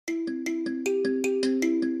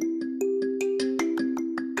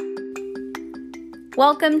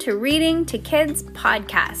Welcome to Reading to Kids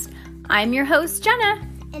podcast. I'm your host, Jenna.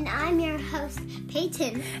 And I'm your host,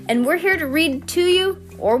 Peyton. And we're here to read to you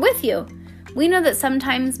or with you. We know that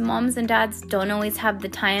sometimes moms and dads don't always have the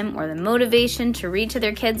time or the motivation to read to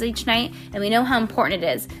their kids each night, and we know how important it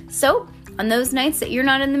is. So, on those nights that you're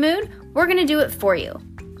not in the mood, we're going to do it for you.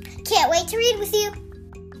 Can't wait to read with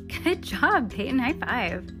you. Good job, Peyton. High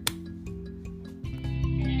five.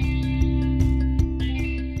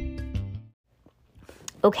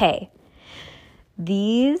 Okay,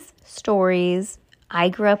 these stories I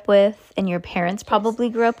grew up with, and your parents probably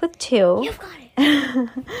grew up with too. You've got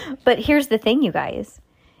it. But here's the thing, you guys.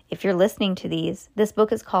 If you're listening to these, this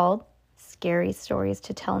book is called Scary Stories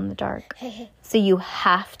to Tell in the Dark. So you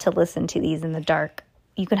have to listen to these in the dark.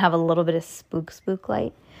 You can have a little bit of spook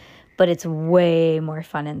light, but it's way more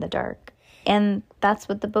fun in the dark. And that's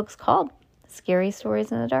what the book's called, Scary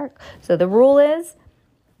Stories in the Dark. So the rule is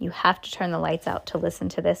you have to turn the lights out to listen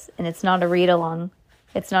to this, and it's not a read-along.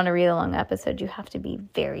 It's not a read-along episode. You have to be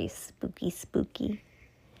very spooky.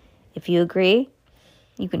 If you agree,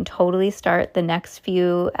 you can totally start the next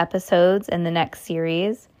few episodes in the next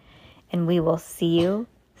series, and we will see you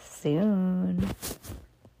soon.